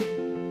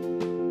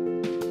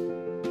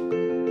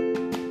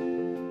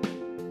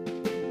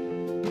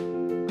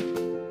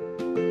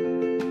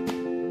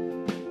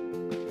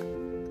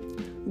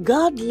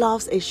God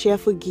loves a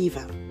cheerful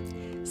giver.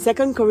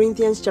 2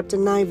 Corinthians chapter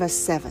 9 verse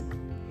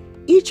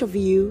 7. Each of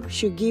you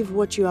should give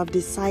what you have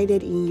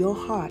decided in your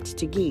heart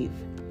to give,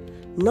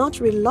 not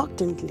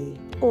reluctantly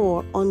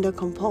or under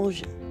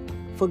compulsion,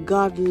 for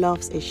God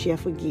loves a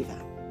cheerful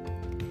giver.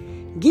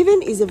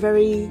 Giving is a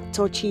very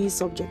touchy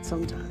subject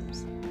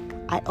sometimes.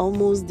 I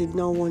almost did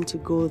not want to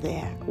go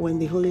there when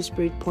the Holy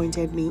Spirit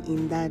pointed me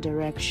in that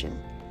direction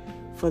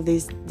for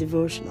this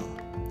devotional.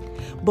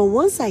 But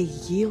once I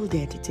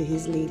yielded to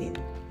His leading,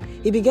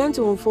 He began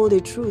to unfold a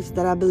truth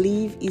that I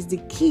believe is the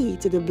key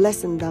to the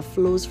blessing that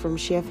flows from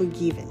cheerful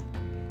giving,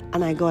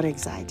 and I got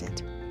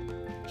excited.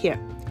 Here,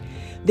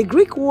 the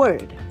Greek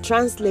word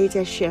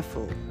translated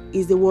cheerful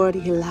is the word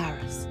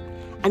hilarious,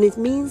 and it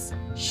means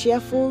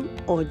cheerful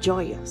or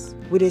joyous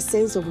with a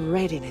sense of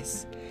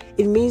readiness.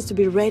 It means to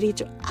be ready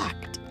to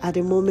act at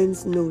a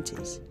moment's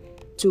notice,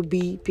 to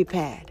be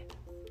prepared.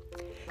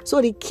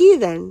 So the key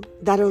then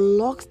that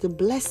unlocks the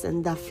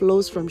blessing that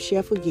flows from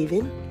cheerful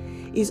giving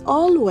is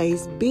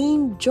always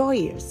being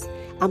joyous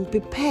and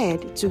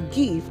prepared to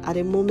give at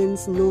a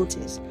moment's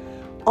notice,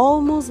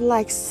 almost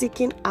like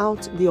seeking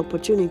out the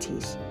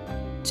opportunities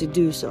to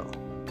do so.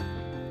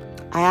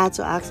 I had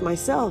to ask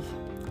myself,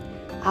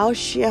 how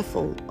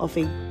cheerful of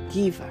a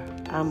giver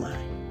am I?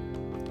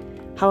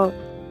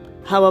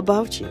 How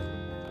about you?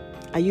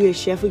 Are you a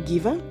cheerful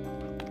giver?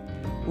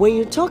 When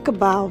you talk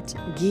about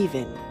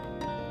giving,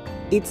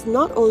 it's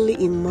not only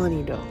in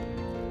money though.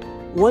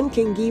 One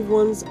can give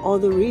one's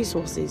other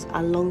resources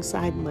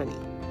alongside money.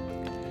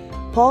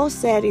 Paul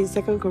said in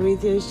 2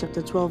 Corinthians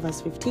chapter 12 verse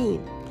 15,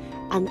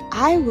 "And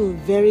I will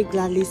very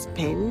gladly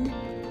spend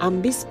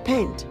and be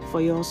spent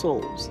for your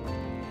souls."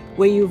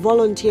 When you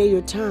volunteer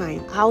your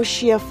time, how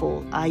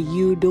cheerful are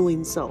you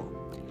doing so?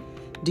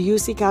 Do you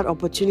seek out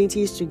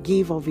opportunities to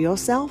give of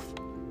yourself?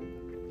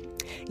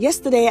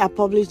 Yesterday, I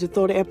published the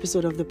third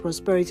episode of the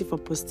Prosperity for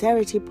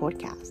Posterity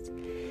podcast.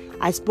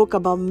 I spoke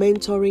about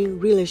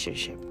mentoring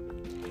relationship,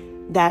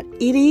 that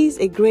it is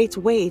a great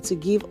way to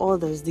give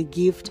others the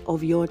gift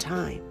of your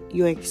time,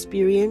 your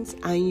experience,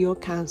 and your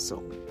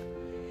counsel.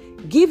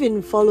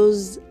 Giving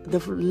follows the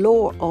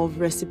law of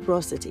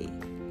reciprocity.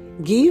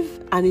 Give,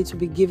 and it will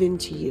be given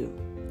to you.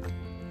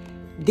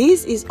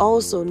 This is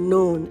also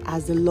known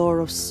as the law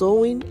of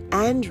sowing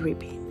and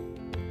reaping.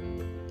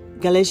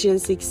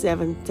 Galatians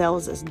 6:7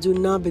 tells us, "Do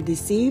not be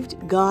deceived,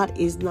 God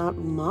is not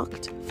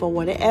mocked, for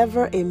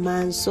whatever a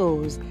man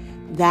sows,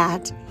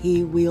 that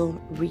he will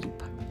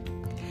reap."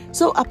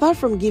 So apart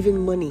from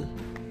giving money,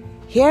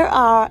 here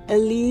are a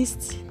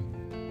list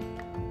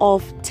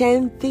of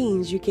 10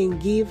 things you can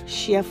give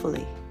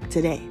cheerfully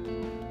today.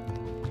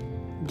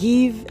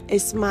 Give a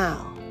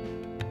smile.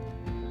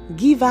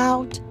 Give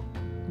out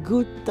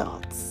good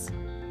thoughts.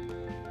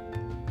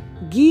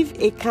 Give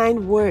a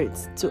kind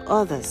words to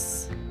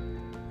others.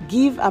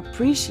 Give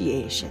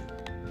appreciation.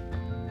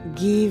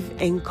 Give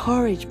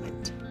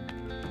encouragement.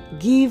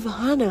 Give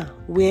honor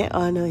where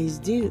honor is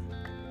due.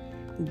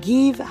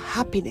 Give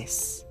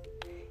happiness.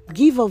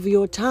 Give of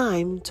your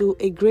time to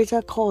a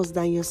greater cause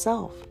than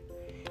yourself.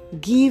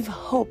 Give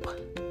hope.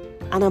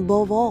 And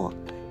above all,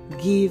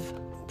 give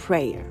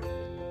prayer.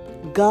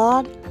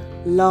 God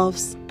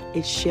loves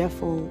a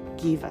cheerful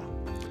giver.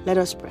 Let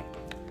us pray.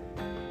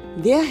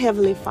 Dear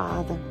Heavenly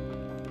Father,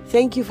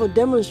 thank you for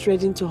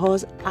demonstrating to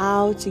us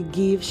how to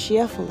give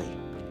cheerfully.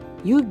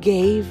 You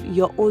gave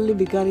your only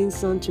begotten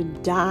Son to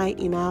die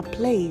in our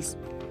place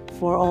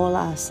for all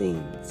our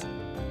sins.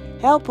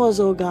 Help us,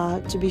 O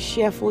God, to be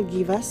cheerful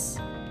givers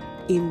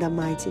in the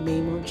mighty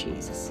name of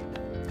Jesus.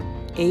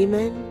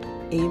 Amen,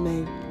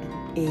 amen,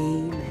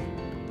 and amen.